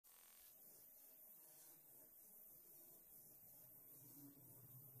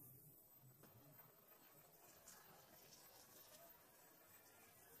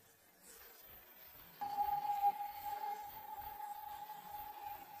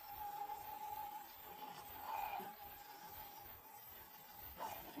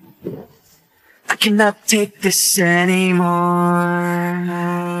I cannot take this anymore.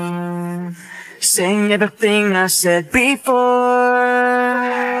 Saying everything I said before.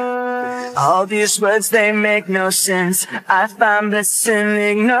 All these words, they make no sense. I find bliss in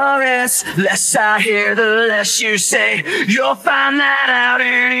ignorance. Less I hear, the less you say. You'll find that out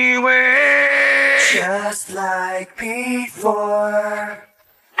anyway. Just like before.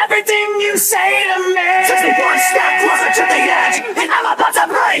 Everything you say to me takes me one step closer to the edge, and I'm about to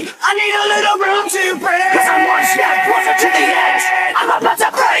break. I need a little room to breathe, 'cause I'm one step closer to the edge. I'm about to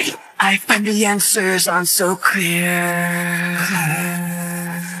break. I find the answers aren't so clear.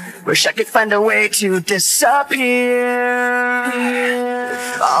 Wish I could find a way to disappear.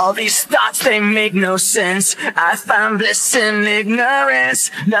 All these thoughts, they make no sense. I find bliss in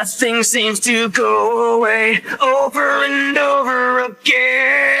ignorance. Nothing seems to go away over and over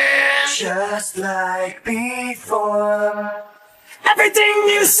again. Just like before. Everything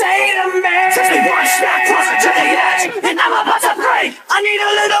you say to me takes me one step closer to the edge, and I'm about to break. I need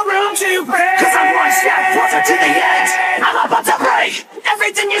a little room to breathe, 'cause I'm one step closer to the edge. I'm about to break.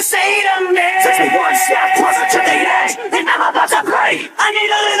 Everything you say to me takes me one step closer to the edge, and I'm about to break. I need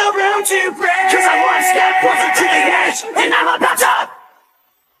a little room to breathe, 'cause I'm one step closer to the edge, and I'm about to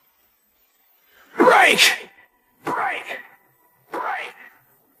break. Break. Break.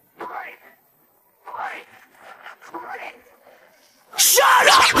 Break. Break. Break. Shut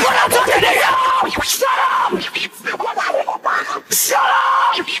up when I'm talking to you! Shut up! Shut up!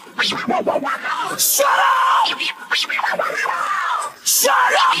 Shut up!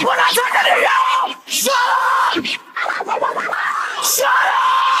 Shut up when I'm talking to you! Shut up! Shut up!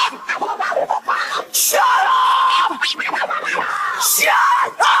 Shut up! Shut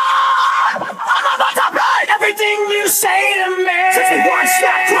up! I'm about to break. Everything you say to me takes me one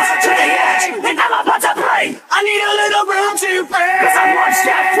step closer to the edge, and I'm about to break. I need a little room to breathe, 'cause I'm one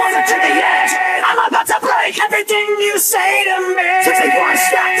step closer to the edge. I'm about to break. Everything you say to me takes me one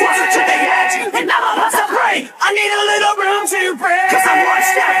step closer to the edge, and I'm about to break. I need a little room to breathe, 'cause I'm one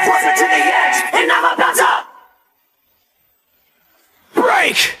step closer to the edge, and I'm about to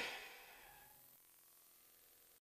break.